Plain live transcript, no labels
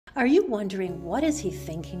Are you wondering, what is he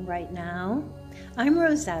thinking right now? I'm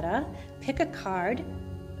Rosetta. Pick a card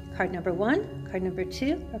number 1, card number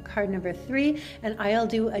 2, or card number 3, and I'll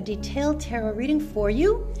do a detailed tarot reading for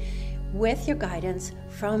you with your guidance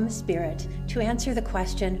from Spirit to answer the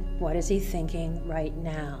question, what is he thinking right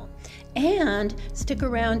now? And stick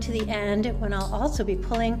around to the end when I'll also be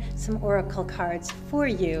pulling some oracle cards for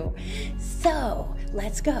you. So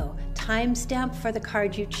let's go. Timestamp for the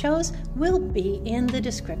card you chose will be in the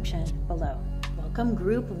description below. Welcome,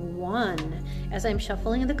 group 1. As I'm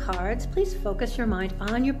shuffling the cards, please focus your mind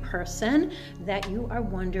on your person that you are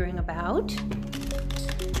wondering about.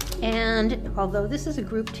 And although this is a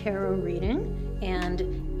group tarot reading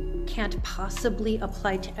and can't possibly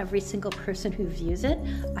apply to every single person who views it,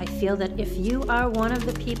 I feel that if you are one of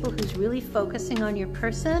the people who's really focusing on your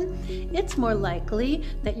person, it's more likely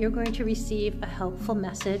that you're going to receive a helpful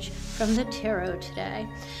message from the tarot today.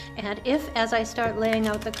 And if, as I start laying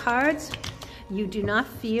out the cards, you do not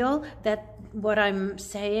feel that what I'm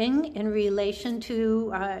saying in relation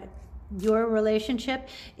to your relationship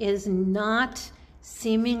is not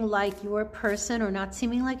seeming like your person or not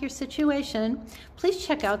seeming like your situation, please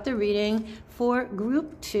check out the reading for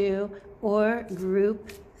group 2 or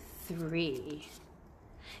group 3.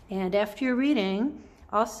 And after your reading,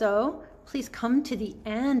 also, please come to the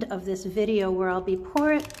end of this video where I'll be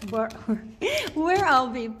pulling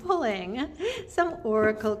some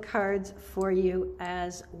oracle cards for you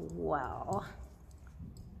as well.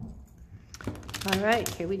 All right,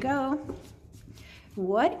 here we go.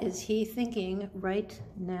 What is he thinking right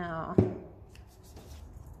now?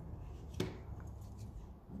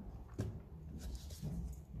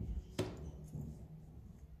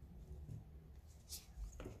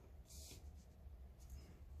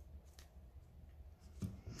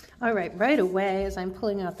 All right away, as I'm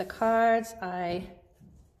pulling out the cards, I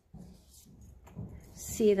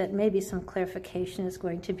see that maybe some clarification is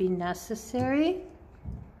going to be necessary.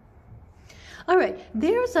 All right,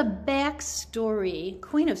 there's a backstory,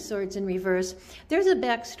 Queen of Swords in reverse. There's a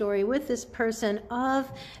backstory with this person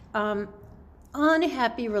of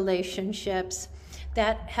unhappy relationships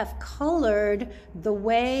that have colored the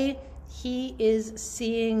way he is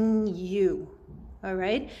seeing you. All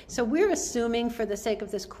right, so we're assuming for the sake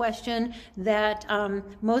of this question that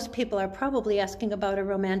most people are probably asking about a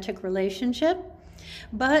romantic relationship,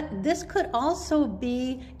 but this could also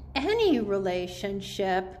be any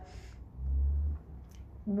relationship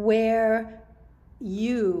where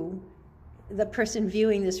you, the person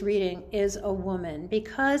viewing this reading, is a woman.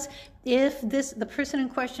 Because if the person in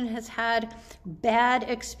question has had bad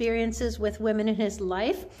experiences with women in his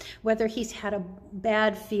life, whether he's had a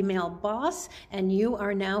bad female boss and you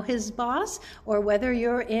are now his boss, or whether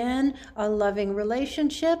you're in a loving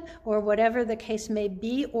relationship, or whatever the case may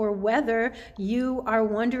be, or whether you are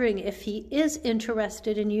wondering if he is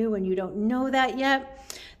interested in you and you don't know that yet,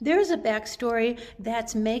 there's a backstory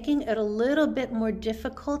that's making it a little bit more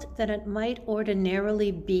difficult than it might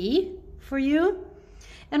ordinarily be for you.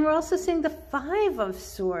 And we're also seeing the 5 of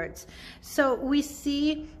Swords. So we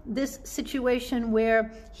see this situation where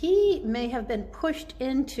he may have been pushed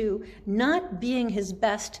into not being his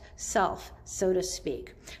best self, so to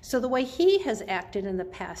speak. So the way he has acted in the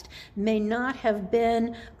past may not have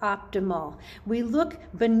been optimal. We look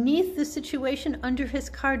beneath the situation under his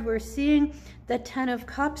card, we're seeing the 10 of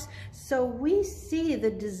Cups. So we see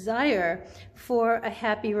the desire for a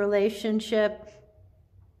happy relationship,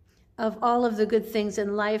 of all of the good things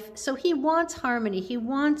in life. So he wants harmony, he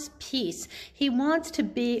wants peace, he wants to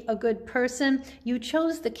be a good person. You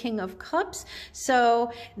chose the King of Cups,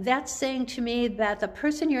 so that's saying to me that the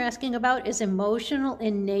person you're asking about is emotional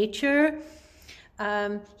in nature.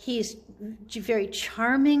 He's very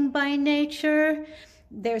charming by nature.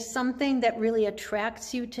 There's something that really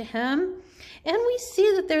attracts you to him. And we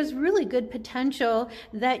see that there's really good potential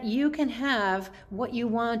that you can have what you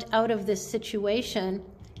want out of this situation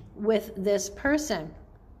with this person,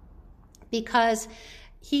 because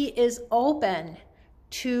he is open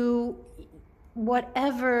to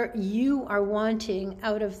whatever you are wanting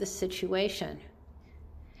out of the situation.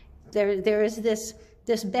 There is this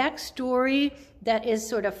backstory that is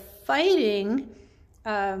sort of fighting,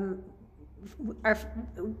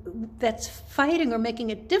 that's fighting or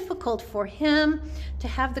making it difficult for him to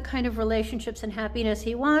have the kind of relationships and happiness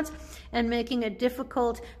he wants, and making it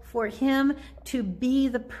difficult for him to be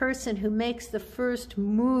the person who makes the first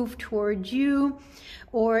move towards you,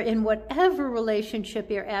 or in whatever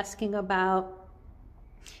relationship you're asking about.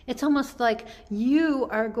 It's almost like you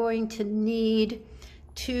are going to need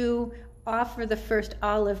to offer the first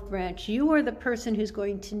olive branch. You are the person who's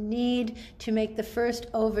going to need to make the first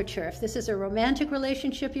overture. If this is a romantic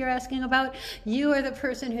relationship you're asking about, you are the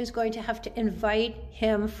person who's going to have to invite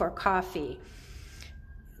him for coffee.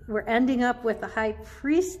 We're ending up with the High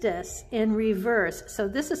Priestess in reverse. So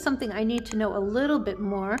this is something I need to know a little bit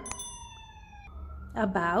more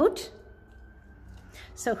about.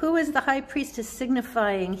 So who is the High Priestess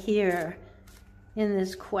signifying here in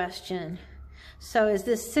this question? So is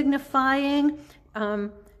this signifying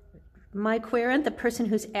my querent, the person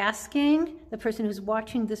who's asking, the person who's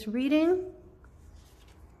watching this reading?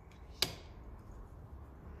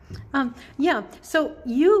 Yeah, so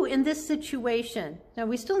you in this situation, now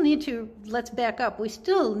we still need to, let's back up, we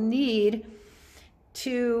still need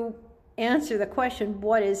to answer the question,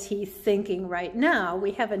 what is he thinking right now?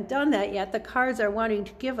 We haven't done that yet. The cards are wanting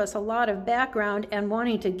to give us a lot of background and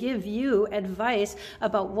wanting to give you advice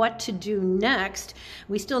about what to do next.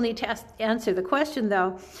 We still need to answer the question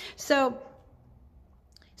though. So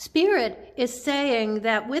Spirit is saying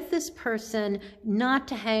that with this person, not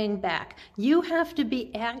to hang back. You have to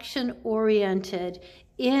be action-oriented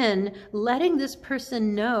in letting this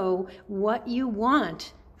person know what you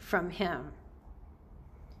want from him.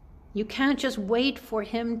 You can't just wait for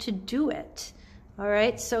him to do it. All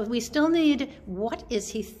right, so we still need, what is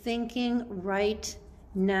he thinking right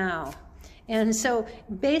now? And so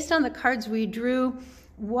based on the cards we drew,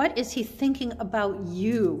 what is he thinking about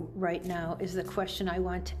you right now is the question I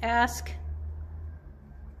want to ask,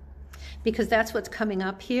 because that's what's coming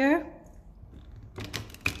up here.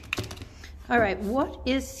 All right, what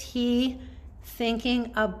is he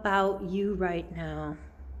thinking about you right now?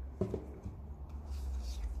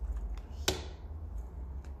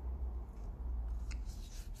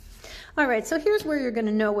 All right, so here's where you're going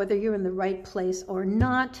to know whether you're in the right place or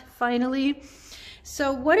not, finally.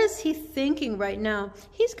 So what is he thinking right now?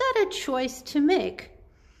 He's got a choice to make.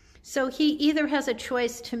 So he either has a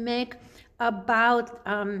choice to make about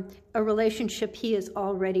a relationship he is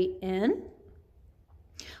already in,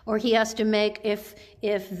 or he has to make, if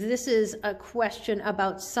this is a question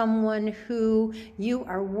about someone who you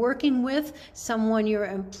are working with, someone you're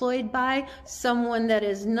employed by, someone that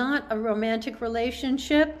is not a romantic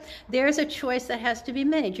relationship, there's a choice that has to be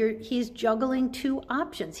made. He's juggling two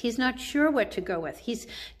options. He's not sure what to go with. He's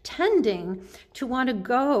tending to want to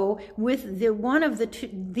go with the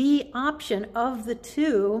option of the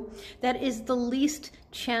two that is the least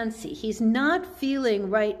chancy. He's not feeling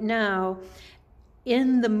right now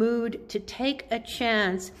in the mood to take a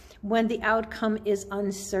chance when the outcome is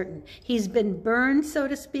uncertain. He's been burned, so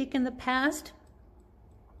to speak, in the past.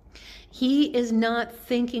 He is not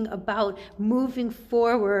thinking about moving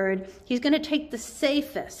forward. He's going to take the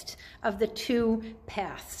safest of the two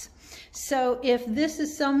paths. So if this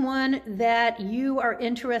is someone that you are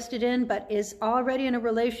interested in but is already in a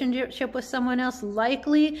relationship with someone else,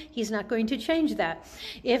 likely he's not going to change that.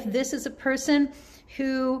 If this is a person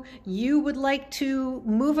who you would like to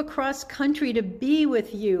move across country to be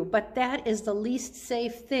with you, but that is the least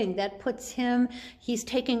safe thing. That puts him, he's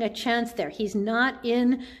taking a chance there. He's not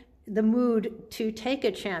in the mood to take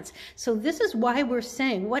a chance. So this is why we're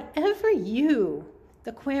saying, whatever you,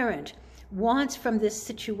 the querent, wants from this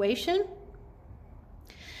situation,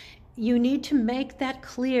 you need to make that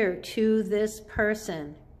clear to this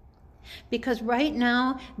person. Because right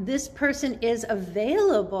now, this person is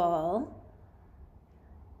available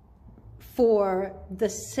for the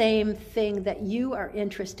same thing that you are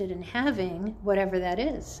interested in having, whatever that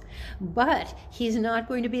is. But he's not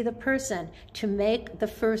going to be the person to make the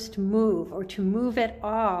first move or to move at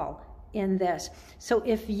all in this. So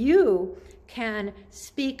if you can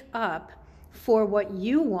speak up for what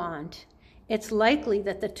you want, it's likely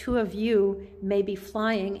that the two of you may be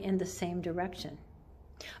flying in the same direction.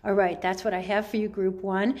 All right, that's what I have for you, Group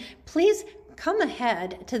 1. Please come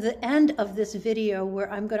ahead to the end of this video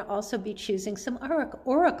where I'm going to also be choosing some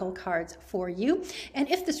oracle cards for you. And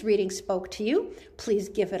if this reading spoke to you, please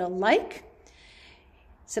give it a like,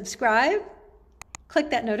 subscribe,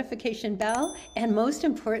 click that notification bell, and most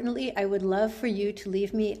importantly, I would love for you to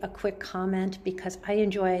leave me a quick comment because I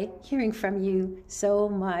enjoy hearing from you so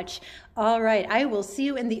much. All right, I will see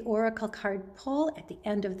you in the oracle card poll at the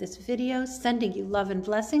end of this video, sending you love and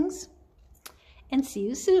blessings, and see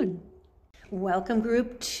you soon. Welcome,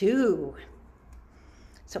 Group 2.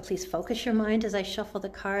 So please focus your mind as I shuffle the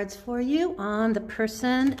cards for you on the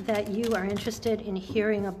person that you are interested in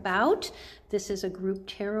hearing about. This is a group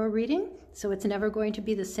tarot reading, so it's never going to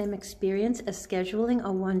be the same experience as scheduling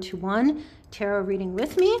a one-to-one tarot reading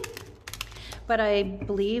with me. but I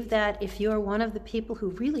believe that if you're one of the people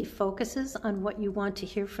who really focuses on what you want to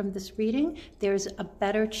hear from this reading, there's a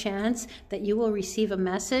better chance that you will receive a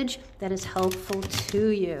message that is helpful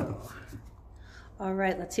to you. All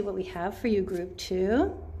right, let's see what we have for you, Group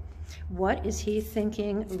 2. What is he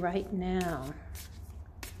thinking right now?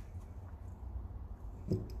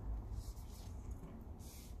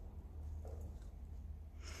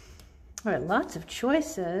 All right, lots of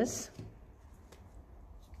choices.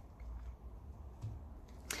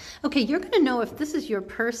 Okay, you're going to know if this is your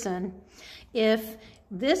person, if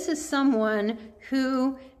this is someone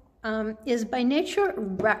who is by nature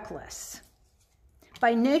reckless,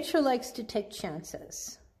 by nature likes to take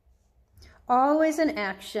chances, always in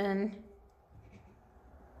action,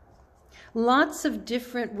 lots of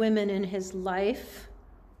different women in his life.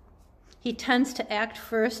 He tends to act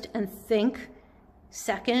first and think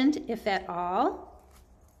second, if at all.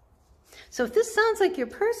 So if this sounds like your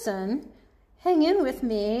person, hang in with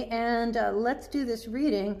me and let's do this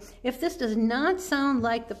reading. If this does not sound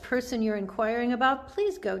like the person you're inquiring about,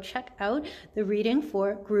 please go check out the reading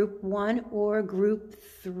for Group 1 or Group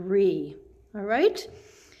 3. All right?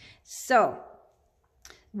 So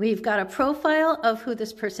we've got a profile of who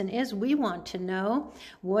this person is. We want to know,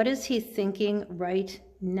 what is he thinking right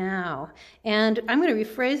now? And I'm going to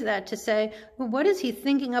rephrase that to say, well, what is he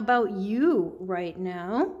thinking about you right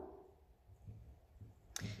now?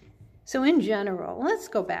 So in general, let's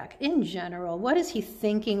go back. In general, what is he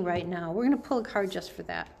thinking right now? We're going to pull a card just for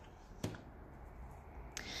that.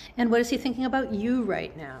 And what is he thinking about you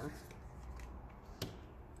right now?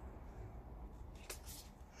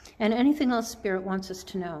 And anything else Spirit wants us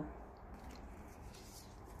to know.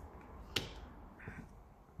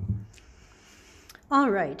 All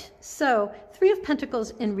right, so 3 of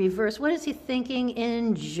Pentacles in reverse. What is he thinking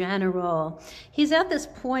in general? He's at this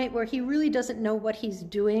point where he really doesn't know what he's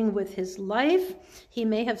doing with his life. He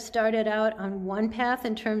may have started out on one path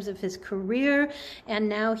in terms of his career, and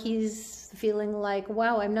now he's feeling like,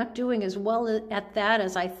 wow, I'm not doing as well at that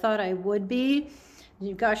as I thought I would be.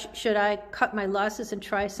 Gosh, should I cut my losses and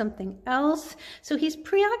try something else? So he's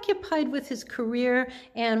preoccupied with his career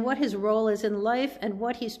and what his role is in life and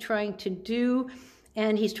what he's trying to do,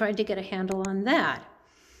 and he's trying to get a handle on that.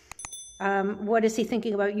 What is he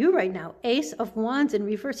thinking about you right now? Ace of Wands in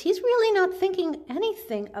reverse. He's really not thinking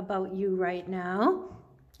anything about you right now.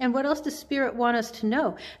 And what else does Spirit want us to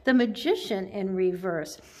know? The Magician in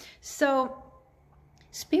reverse. So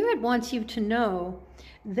Spirit wants you to know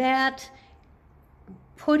that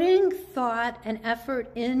putting thought and effort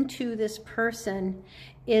into this person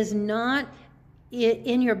is not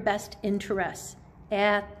in your best interest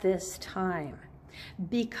at this time,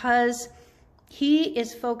 because he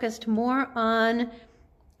is focused more on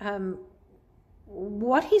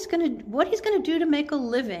what he's going to do to make a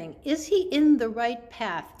living. Is he in the right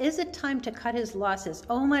path? Is it time to cut his losses?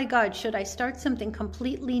 Oh my God, should I start something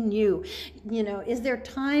completely new? You know, is there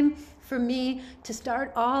time for me to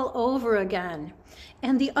start all over again?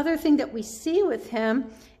 And the other thing that we see with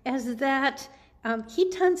him is that he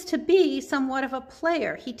tends to be somewhat of a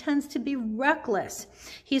player. He tends to be reckless.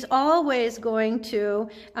 He's always going to,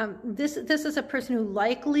 this is a person who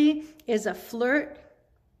likely is a flirt,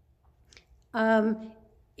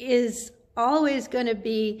 is always going to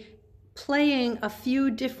be playing a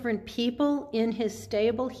few different people in his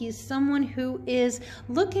stable. He's someone who is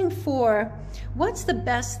looking for, what's the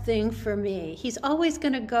best thing for me? He's always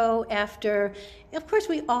going to go after, of course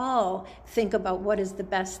we all think about what is the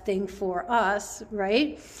best thing for us,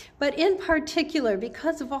 right? But in particular,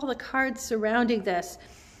 because of all the cards surrounding this,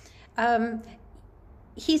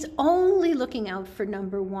 he's only looking out for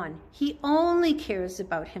number one. He only cares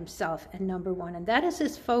about himself and number one, and that is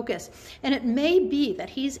his focus. And it may be that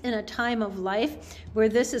he's in a time of life where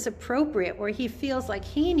this is appropriate, where he feels like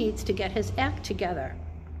he needs to get his act together.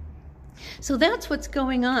 So that's what's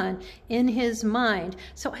going on in his mind.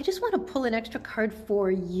 So I just want to pull an extra card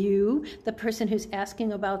for you, the person who's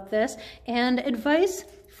asking about this, and advice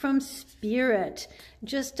from Spirit.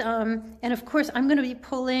 Just, and of course, I'm going to be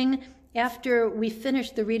pulling after we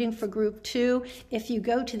finish the reading for Group 2. If you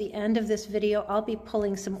go to the end of this video, I'll be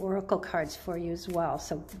pulling some oracle cards for you as well.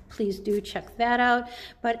 So please do check that out.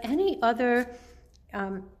 But any other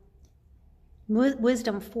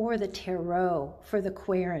wisdom for the tarot, for the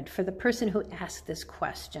querent, for the person who asked this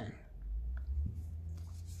question?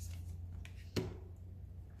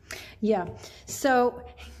 Yeah, so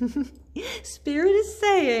Spirit is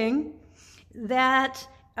saying that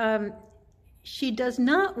she does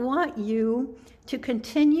not want you to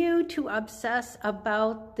continue to obsess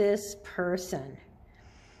about this person.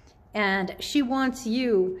 And she wants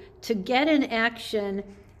you to get in action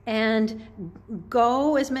and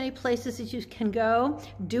go as many places as you can go,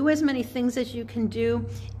 do as many things as you can do.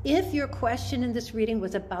 If your question in this reading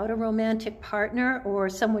was about a romantic partner or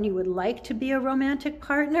someone you would like to be a romantic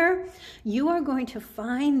partner, you are going to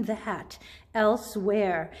find that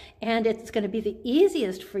elsewhere, and it's going to be the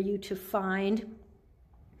easiest for you to find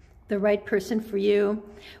the right person for you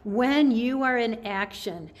when you are in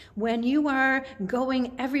action, when you are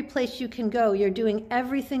going every place you can go, you're doing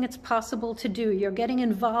everything it's possible to do, you're getting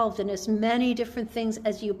involved in as many different things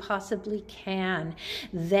as you possibly can.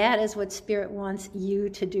 That is what Spirit wants you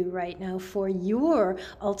to do right now for your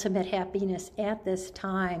ultimate happiness at this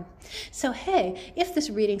time. So hey, if this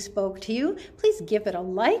reading spoke to you, please give it a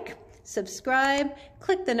like, subscribe,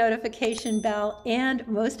 click the notification bell, and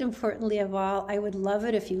most importantly of all, I would love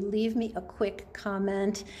it if you leave me a quick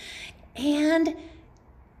comment and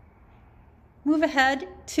move ahead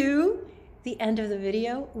to the end of the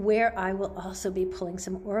video where I will also be pulling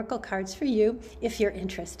some oracle cards for you if you're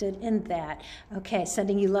interested in that. Okay,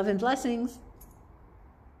 sending you love and blessings.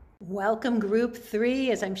 Welcome group 3.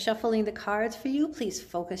 As I'm shuffling the cards for you, please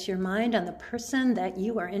focus your mind on the person that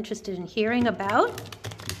you are interested in hearing about.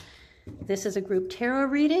 This is a group tarot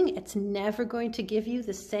reading. It's never going to give you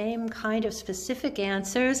the same kind of specific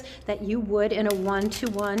answers that you would in a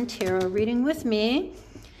one-to-one tarot reading with me.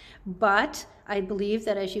 But I believe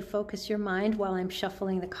that as you focus your mind while I'm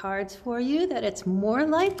shuffling the cards for you, that it's more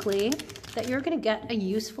likely that you're going to get a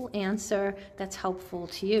useful answer that's helpful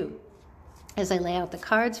to you. As I lay out the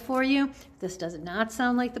cards for you, if this does not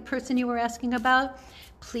sound like the person you were asking about,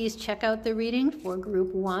 please check out the reading for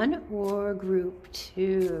group 1 or group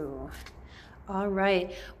 2. All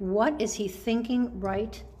right, what is he thinking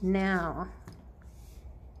right now?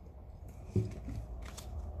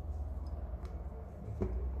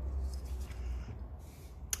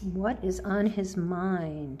 What is on his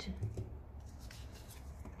mind?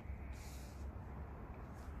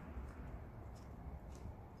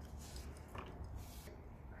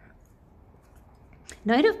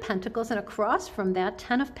 Knight of Pentacles, and across from that,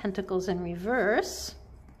 10 of Pentacles in reverse.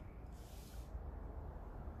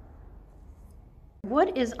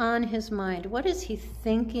 What is on his mind? What is he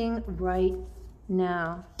thinking right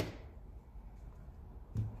now?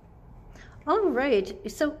 All right,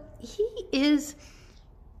 so he is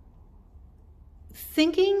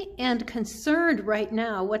thinking and concerned right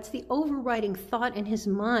now. What's the overriding thought in his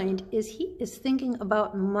mind is he is thinking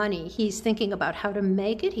about money. He's thinking about how to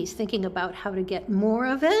make it. He's thinking about how to get more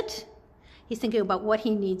of it. He's thinking about what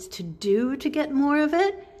he needs to do to get more of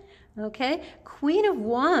it. Okay, Queen of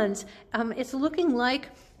Wands, it's looking like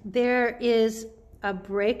there is a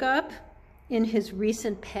breakup in his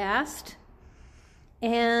recent past,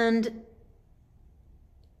 and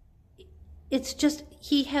it's just,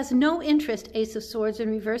 he has no interest, Ace of Swords in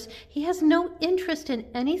reverse, he has no interest in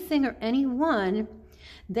anything or anyone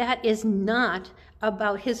that is not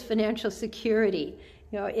about his financial security.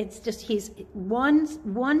 You know, it's just, he's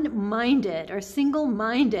one-minded or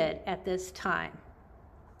single-minded at this time.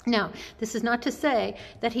 Now, this is not to say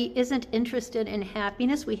that he isn't interested in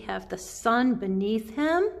happiness. We have the sun beneath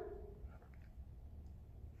him,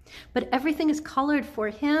 but everything is colored for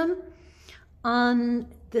him on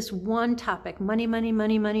this one topic: money, money,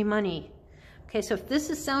 money, money, money. Okay, so if this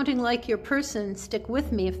is sounding like your person, stick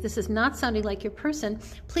with me. If this is not sounding like your person,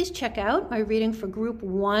 please check out my reading for group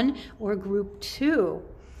 1 or group 2.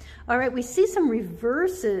 All right, we see some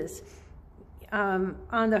reverses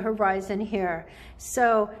on the horizon here.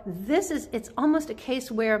 So this is, it's almost a case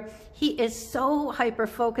where he is so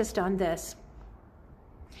hyper-focused on this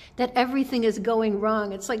that everything is going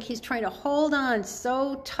wrong. It's like he's trying to hold on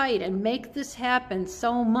so tight and make this happen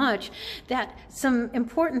so much that some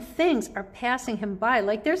important things are passing him by.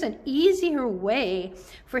 Like there's an easier way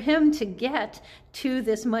for him to get to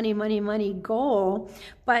this money, money, money goal,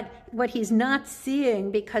 but what he's not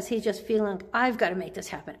seeing, because he's just feeling like, I've got to make this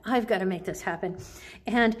happen, I've got to make this happen.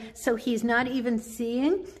 And so he's not even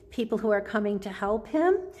seeing people who are coming to help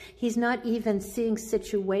him. He's not even seeing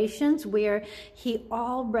situations where he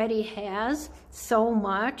already has so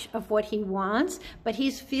much of what he wants, but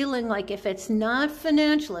he's feeling like if it's not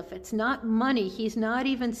financial, if it's not money, he's not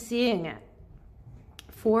even seeing it,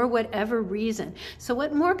 for whatever reason. So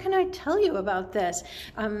what more can I tell you about this?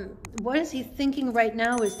 What is he thinking right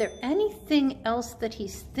now? Is there anything else that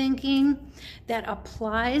he's thinking that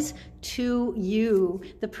applies to you,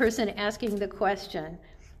 the person asking the question?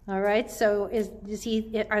 All right, so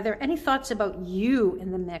are there any thoughts about you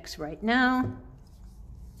in the mix right now?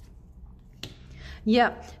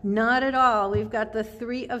 Yeah, not at all. We've got the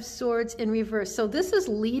 3 of Swords in reverse. So this is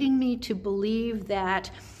leading me to believe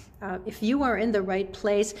that if you are in the right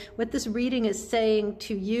place, what this reading is saying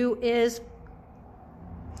to you is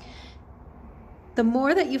the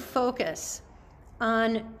more that you focus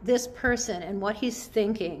on this person and what he's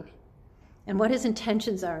thinking and what his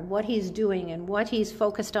intentions are and what he's doing and what he's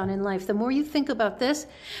focused on in life, the more you think about this,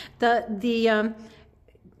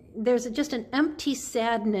 there's just an empty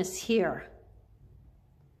sadness here,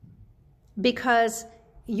 because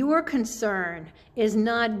your concern is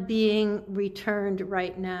not being returned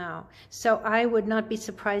right now. So I would not be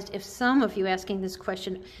surprised if some of you asking this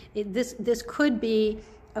question, this could be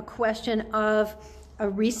a question of a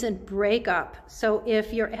recent breakup. So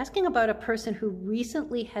if you're asking about a person who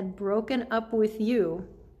recently had broken up with you,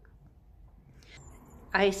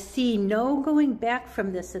 I see no going back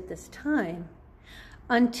from this at this time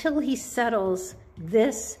until he settles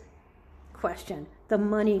this question, the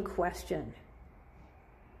money question,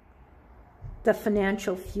 the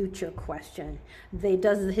financial future question.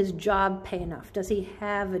 Does his job pay enough? Does he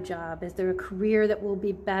have a job? Is there a career that will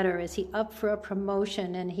be better? Is he up for a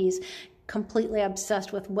promotion and he's completely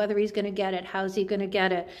obsessed with whether he's going to get it? How's he going to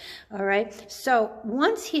get it? All right. So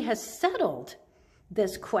once he has settled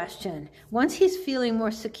this question, once he's feeling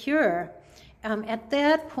more secure, at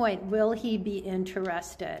that point, will he be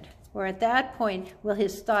interested? Or at that point, will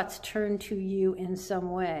his thoughts turn to you in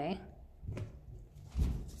some way?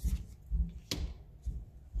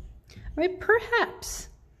 Right? Perhaps,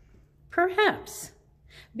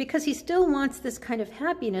 because he still wants this kind of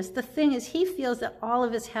happiness. The thing is, he feels that all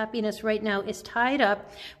of his happiness right now is tied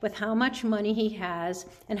up with how much money he has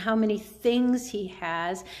and how many things he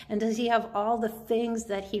has, and does he have all the things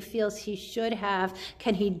that he feels he should have?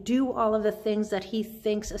 Can he do all of the things that he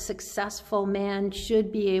thinks a successful man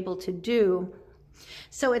should be able to do?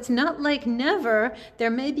 So it's not like never.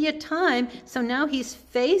 There may be a time. So now he's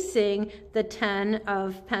facing the 10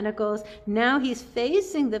 of Pentacles. Now he's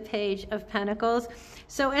facing the Page of Pentacles.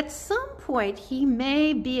 So at some point, he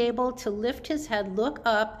may be able to lift his head, look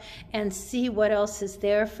up, and see what else is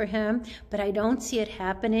there for him. But I don't see it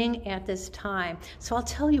happening at this time. So I'll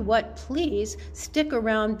tell you what, please stick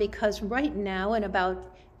around, because right now, in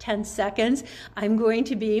about 10 seconds, I'm going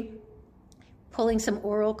to be pulling some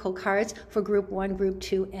oracle cards for group 1, group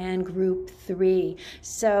 2, and group 3.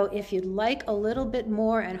 So if you'd like a little bit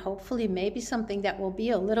more, and hopefully maybe something that will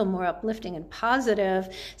be a little more uplifting and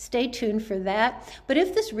positive, stay tuned for that. But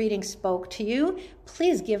if this reading spoke to you,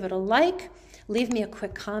 please give it a like, leave me a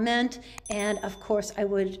quick comment, and of course I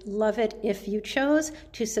would love it if you chose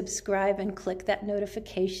to subscribe and click that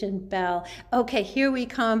notification bell. Okay, here we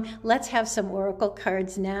come. Let's have some oracle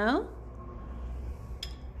cards now.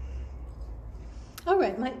 All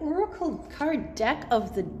right, my oracle card deck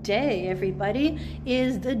of the day, everybody,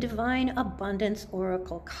 is the Divine Abundance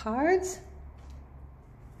Oracle cards.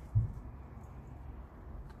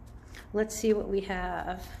 Let's see what we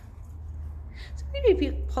have. So I'm going to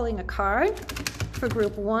be pulling a card for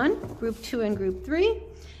group 1, group 2, and group 3.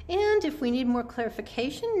 And if we need more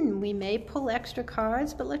clarification, we may pull extra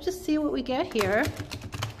cards, but let's just see what we get here.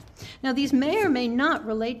 Now, these may or may not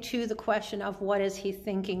relate to the question of what is he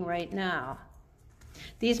thinking right now.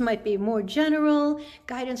 These might be more general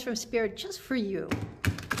guidance from Spirit just for you.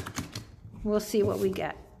 We'll see what we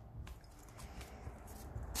get.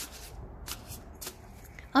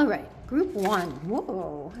 All right, group 1.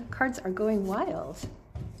 Whoa, cards are going wild.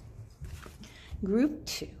 Group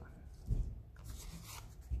 2.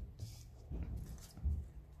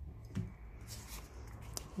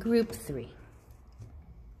 Group 3.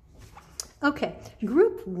 Okay,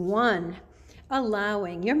 group 1.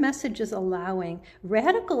 Allowing. Your message is allowing.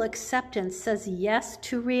 Radical acceptance says yes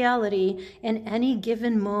to reality in any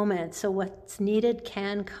given moment. So what's needed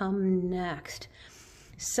can come next.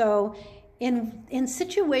 So in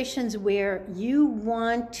situations where you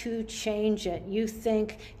want to change it, you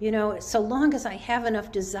think, so long as I have enough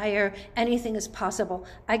desire, anything is possible.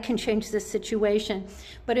 I can change this situation.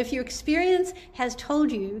 But if your experience has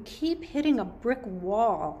told you, you keep hitting a brick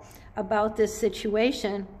wall about this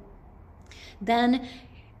situation, then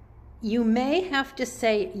you may have to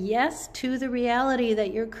say yes to the reality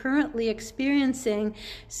that you're currently experiencing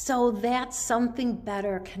so that something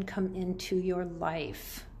better can come into your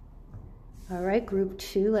life. All right, group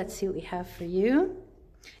 2, let's see what we have for you.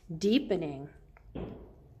 Deepening.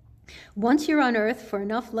 Once you're on earth for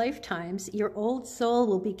enough lifetimes, your old soul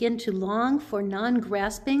will begin to long for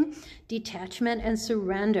non-grasping, detachment, and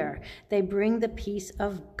surrender. They bring the peace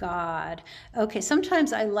of God. Okay,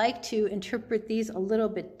 sometimes I like to interpret these a little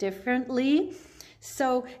bit differently.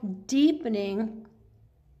 So deepening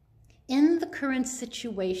in the current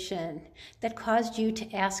situation that caused you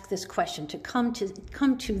to ask this question, to come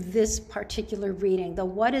to this particular reading, the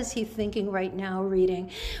what is he thinking right now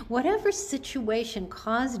reading, whatever situation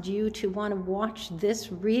caused you to want to watch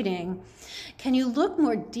this reading, can you look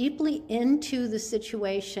more deeply into the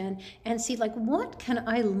situation and see, like, what can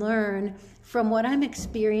I learn from what I'm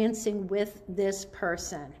experiencing with this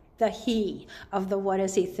person? The he of the what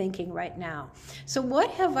is he thinking right now. So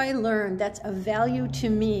what have I learned that's of value to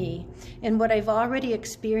me in what I've already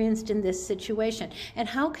experienced in this situation? And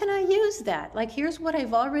how can I use that? Like, here's what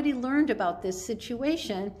I've already learned about this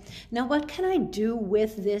situation. Now, what can I do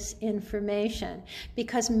with this information?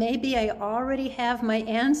 Because maybe I already have my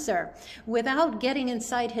answer. Without getting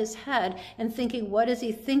inside his head and thinking, what is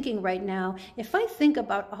he thinking right now? If I think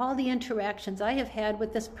about all the interactions I have had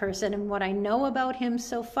with this person and what I know about him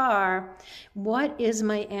so far, what is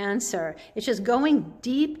my answer? It's just going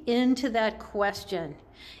deep into that question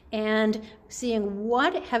and seeing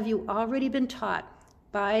what have you already been taught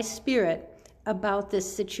by Spirit about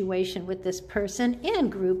this situation with this person.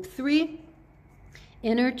 And group 3,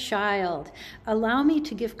 inner child. Allow me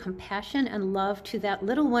to give compassion and love to that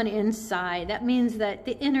little one inside. That means that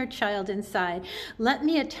the inner child inside. Let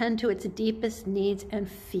me attend to its deepest needs and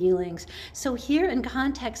feelings. So here, in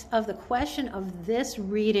context of the question of this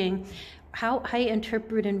reading, how I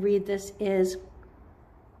interpret and read this is,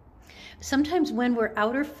 sometimes when we're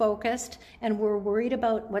outer focused and we're worried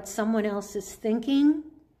about what someone else is thinking,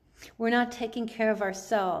 we're not taking care of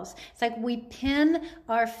ourselves. It's like we pin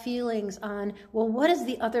our feelings on, well, what is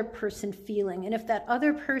the other person feeling? And if that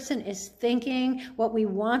other person is thinking what we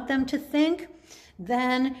want them to think,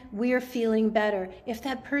 then we're feeling better. If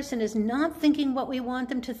that person is not thinking what we want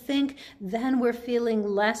them to think, then we're feeling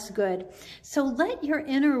less good. So let your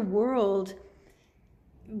inner world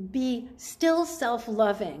be still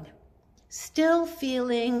self-loving, still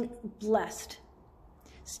feeling blessed,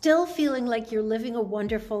 still feeling like you're living a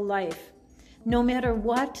wonderful life, no matter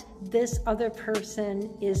what this other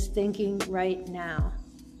person is thinking right now.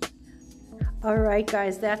 All right,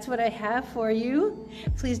 guys, that's what I have for you.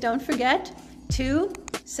 Please don't forget to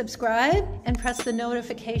subscribe and press the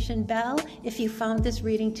notification bell if you found this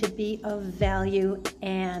reading to be of value.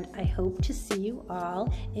 And I hope to see you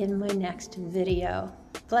all in my next video.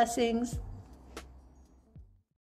 Blessings.